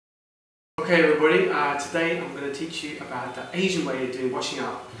Okay everybody, today I'm going to teach you about the Asian way of doing washing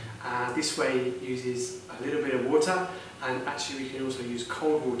up. This way uses a little bit of water, and actually we can also use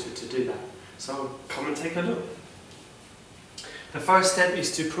cold water to do that. So come and take a look. The first step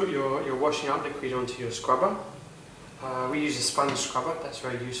is to put your washing up liquid onto your scrubber. We use a sponge scrubber, that's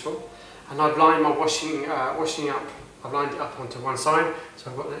very useful. And I've lined my washing up, I've lined it up onto one side,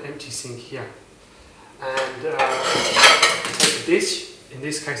 so I've got an empty sink here. And take a dish. In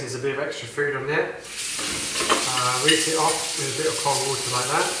this case there's a bit of extra food on there. Rinse it off with a bit of cold water like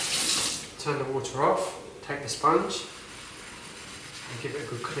that. Turn the water off, take the sponge and give it a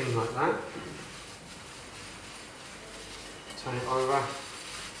good clean like that. Turn it over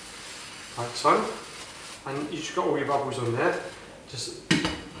like so. And you've got all your bubbles on there. Just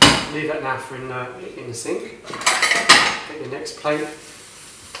leave that now for in the sink. Get your next plate,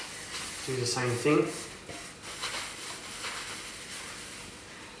 do the same thing.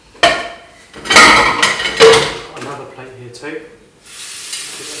 Another plate here too.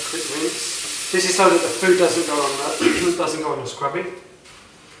 Give it a quick rinse. This is so that the food doesn't go on the scrubby.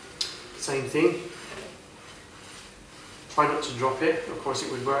 Same thing. Try not to drop it. Of course,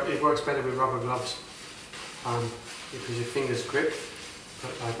 it works better with rubber gloves because your fingers grip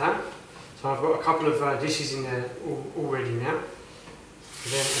like that. So I've got a couple of dishes in there all ready now.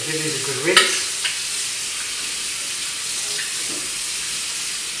 And then I give these a good rinse.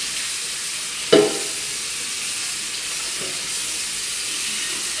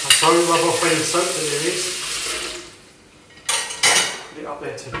 So rub off any soap that there is. Put it up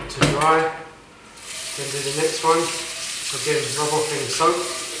there to dry. Then do the next one. Again, rub off any soap.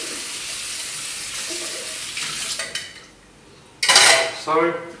 So,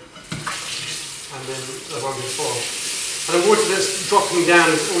 and then the one before. And the water that's dropping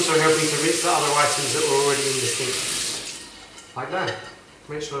down is also helping to rinse the other items that were already in the sink. Like that.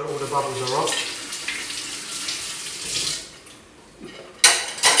 Make sure that all the bubbles are off.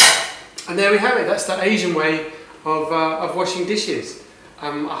 And there we have it, that's the Asian way of washing dishes. I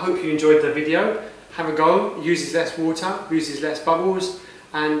hope you enjoyed the video. Have a go, uses less water, uses less bubbles,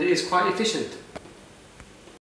 and it is quite efficient.